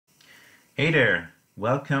Hey there,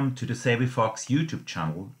 welcome to the Savvy Fox YouTube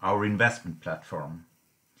channel, our investment platform.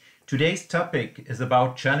 Today's topic is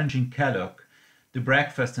about challenging Kellogg, the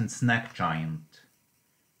breakfast and snack giant.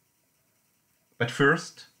 But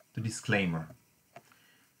first, the disclaimer.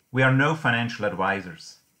 We are no financial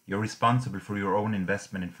advisors. You're responsible for your own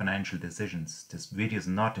investment and financial decisions. This video is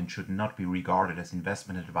not and should not be regarded as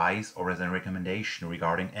investment advice or as a recommendation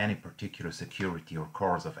regarding any particular security or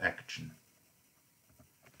course of action.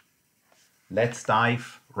 Let's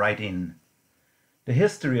dive right in. The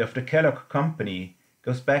history of the Kellogg Company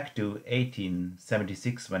goes back to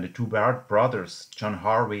 1876 when the two brothers, John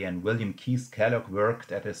Harvey and William Keith Kellogg,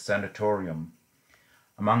 worked at a sanatorium.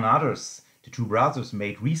 Among others, the two brothers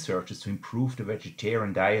made researches to improve the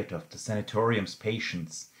vegetarian diet of the sanatorium's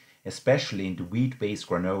patients, especially in the wheat-based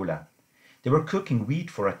granola. They were cooking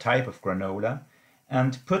wheat for a type of granola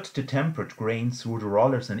and put the tempered grains through the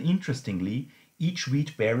rollers, and interestingly, each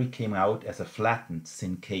wheat berry came out as a flattened,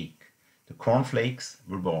 thin cake. The cornflakes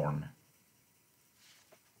were born.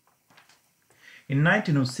 In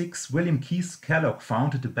 1906, William Keith Kellogg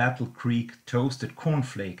founded the Battle Creek Toasted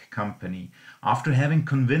Cornflake Company after having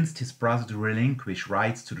convinced his brother to relinquish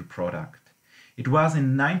rights to the product. It was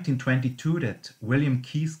in 1922 that William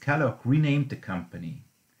Keith Kellogg renamed the company.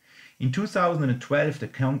 In 2012, the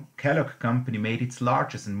Kellogg Company made its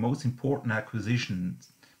largest and most important acquisition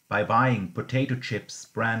by buying potato chips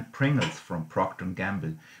brand Pringles from Procter &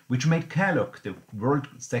 Gamble, which made Kellogg the world's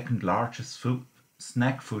second largest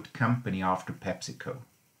snack food company after PepsiCo.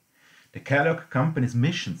 The Kellogg Company's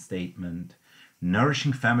mission statement,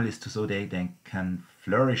 nourishing families so they can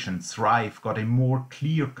flourish and thrive, got a more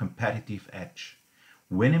clear competitive edge.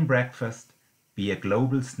 Win in breakfast, be a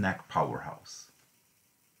global snack powerhouse.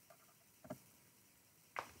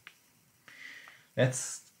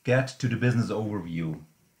 Let's get to the business overview.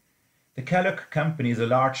 The Kellogg Company is a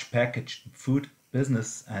large packaged food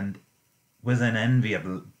business and with an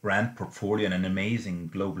enviable brand portfolio and an amazing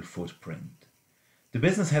global footprint. The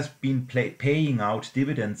business has been paying out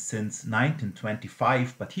dividends since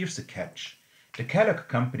 1925, but here's the catch. The Kellogg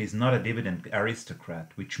Company is not a dividend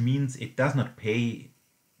aristocrat, which means it does not play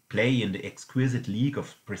in the exquisite league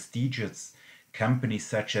of prestigious companies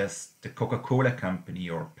such as the Coca-Cola Company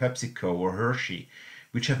or PepsiCo or Hershey,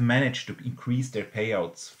 which have managed to increase their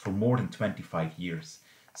payouts for more than 25 years.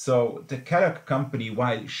 So the Kellogg Company,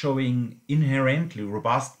 while showing inherently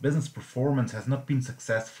robust business performance, has not been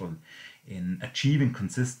successful in achieving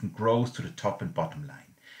consistent growth to the top and bottom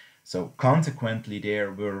line. So consequently,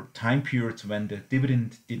 there were time periods when the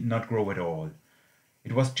dividend did not grow at all.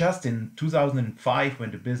 It was just in 2005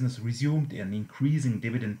 when the business resumed an increasing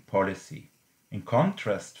dividend policy. In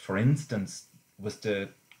contrast, for instance, with the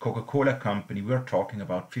Coca-Cola Company, we're talking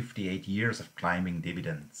about 58 years of climbing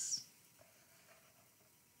dividends.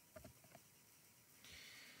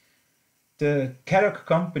 The Kellogg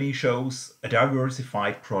Company shows a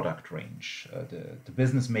diversified product range. The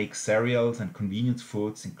business makes cereals and convenience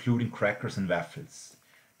foods, including crackers and waffles.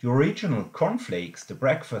 The original cornflakes, the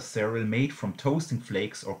breakfast cereal made from toasting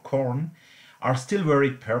flakes or corn, are still very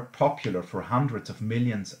popular for hundreds of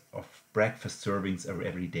millions of breakfast servings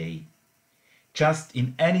every day. Just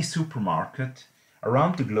in any supermarket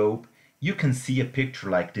around the globe, you can see a picture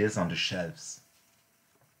like this on the shelves.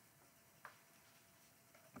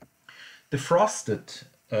 The frosted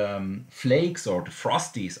flakes or the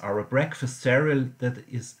Frosties are a breakfast cereal that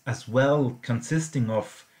is as well consisting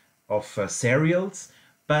of cereals,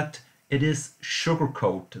 but it is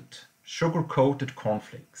sugar-coated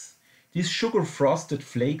cornflakes. These sugar-frosted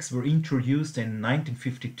flakes were introduced in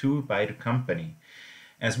 1952 by the company.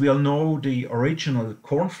 As we all know, the original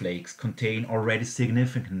cornflakes contain already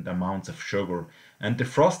significant amounts of sugar, and the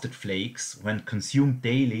frosted flakes, when consumed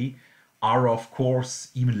daily, are of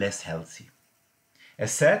course even less healthy.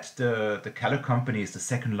 As said, the Kellogg Company is the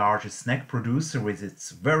second largest snack producer with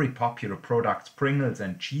its very popular products Pringles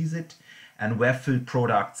and Cheez-It, and waffle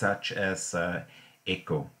products such as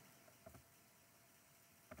Echo.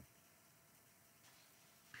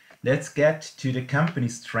 Let's get to the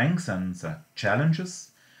company's strengths and challenges.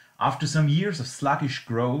 After some years of sluggish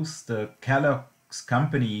growth, the Kellogg's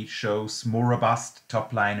Company shows more robust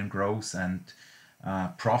top line and growth and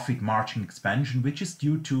profit margin expansion, which is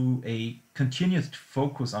due to a continuous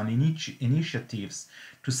focus on initiatives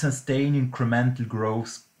to sustain incremental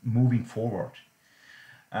growth moving forward.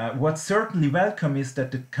 What's certainly welcome is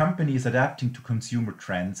that the company is adapting to consumer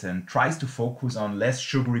trends and tries to focus on less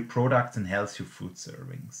sugary products and healthier food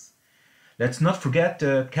servings. Let's not forget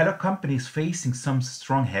the Kellogg Company is facing some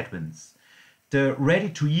strong headwinds. The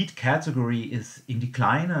ready-to-eat category is in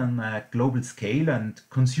decline on a global scale, and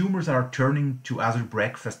consumers are turning to other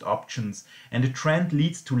breakfast options, and the trend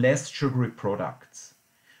leads to less sugary products.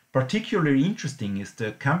 Particularly interesting is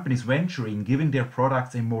the company's venture in giving their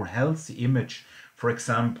products a more healthy image, for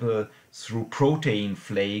example, through protein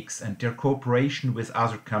flakes and their cooperation with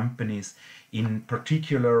other companies, in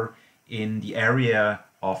particular in the area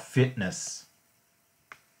of fitness.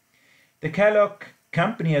 The Kellogg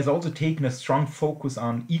Company has also taken a strong focus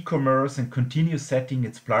on e-commerce and continues setting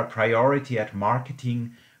its priority at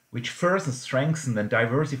marketing, which further strengthens and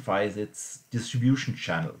diversifies its distribution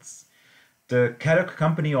channels. The Kellogg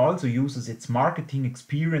Company also uses its marketing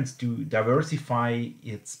experience to diversify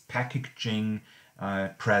its packaging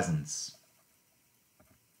presence.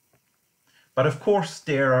 But of course,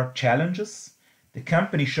 there are challenges. The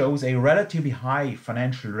company shows a relatively high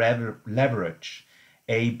financial leverage,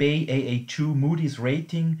 a Baa2 Moody's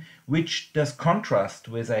rating, which does contrast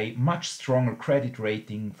with a much stronger credit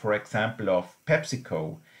rating, for example, of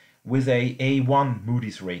PepsiCo, with a A1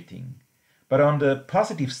 Moody's rating. But on the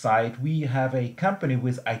positive side, we have a company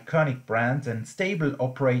with iconic brands and stable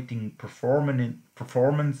operating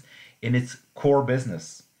performance in its core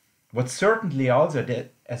business. What certainly also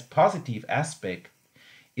as positive aspect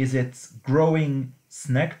is its growing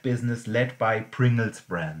snack business led by Pringles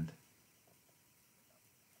brand.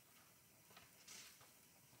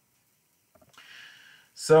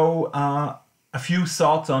 So a few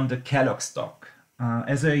thoughts on the Kellogg stock.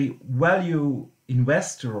 As a value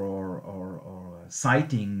investor or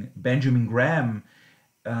citing Benjamin Graham,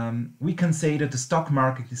 we can say that the stock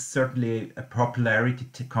market is certainly a popularity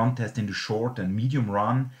contest in the short and medium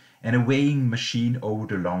run and a weighing machine over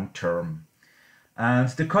the long term. And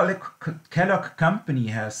the Kellogg Company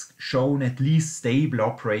has shown at least stable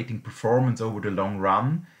operating performance over the long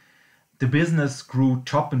run. The business grew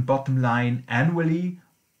top and bottom line annually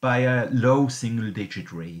by a low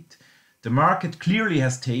single-digit rate. The market clearly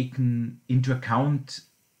has taken into account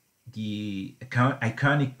the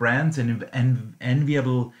iconic brands and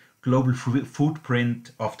enviable global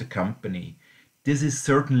footprint of the company. This is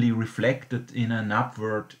certainly reflected in an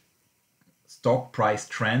upward stock price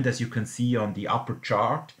trend, as you can see on the upper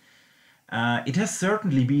chart. It has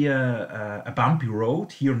certainly been a bumpy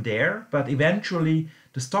road here and there, but eventually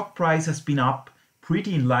the stock price has been up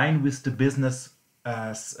pretty in line with the business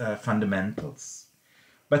fundamentals.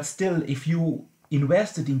 But still, if you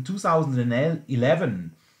invested in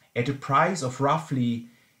 2011 at a price of roughly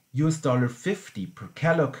 $50 per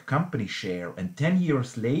Kellogg Company share, and 10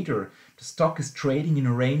 years later the stock is trading in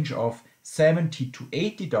a range of $70 to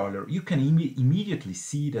 $80, you can immediately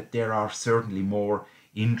see that there are certainly more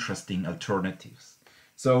interesting alternatives.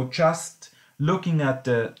 So just looking at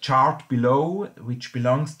the chart below, which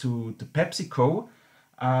belongs to the PepsiCo,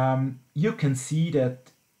 you can see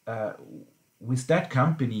that with that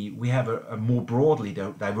company we have a more broadly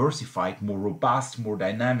diversified, more robust, more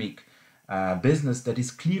dynamic business that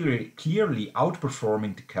is clearly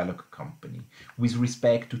outperforming the Kellogg Company with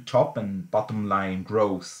respect to top and bottom line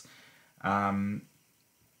growth.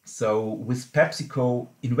 So with PepsiCo,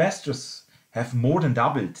 investors have more than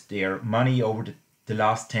doubled their money over the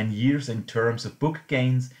last 10 years in terms of book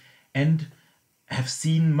gains and have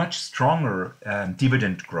seen much stronger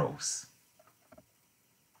dividend growth.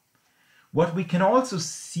 What we can also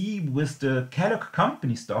see with the Kellogg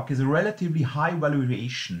Company stock is a relatively high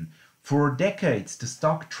valuation. For decades, the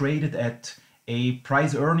stock traded at a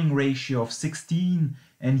price-earning ratio of 16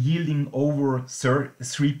 and yielding over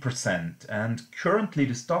 3%. And currently,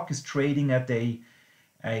 the stock is trading at a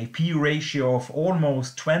P ratio of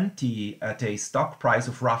almost 20 at a stock price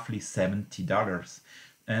of roughly $70.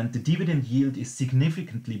 And the dividend yield is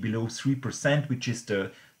significantly below 3%, which is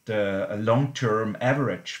the long-term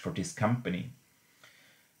average for this company.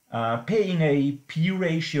 Paying a P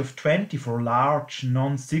ratio of 20 for a large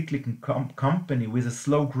non-cyclical company with a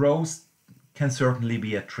slow growth can certainly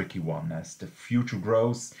be a tricky one, as the future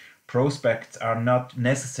growth prospects are not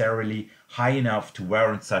necessarily high enough to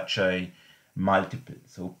warrant such a multiple.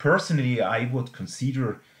 So personally, I would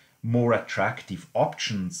consider more attractive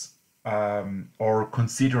options or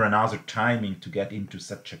consider another timing to get into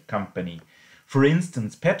such a company. For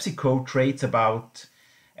instance, PepsiCo trades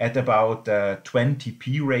at about 20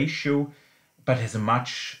 P ratio, but has a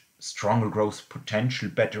much stronger growth potential,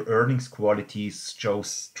 better earnings qualities, shows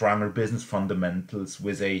stronger business fundamentals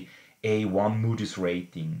with a A1 Moody's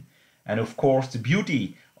rating. And of course, the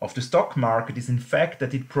beauty of the stock market is in fact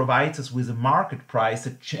that it provides us with a market price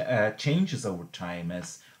that changes over time.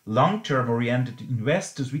 As long-term oriented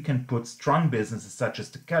investors, we can put strong businesses such as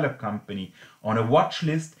the Kellogg Company on a watch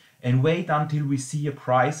list and wait until we see a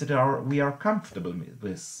price that we are comfortable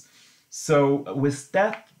with. So with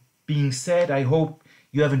that being said, I hope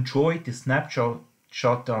you have enjoyed this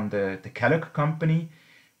snapshot on the Kellogg Company.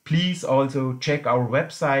 Please also check our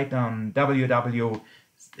website on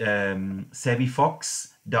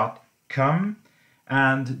www.savvyfox.com,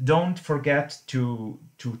 and don't forget to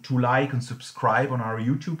like and subscribe on our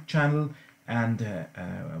YouTube channel. And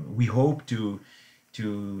we hope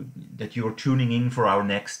that you're tuning in for our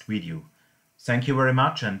next video. Thank you very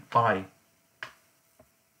much, and bye.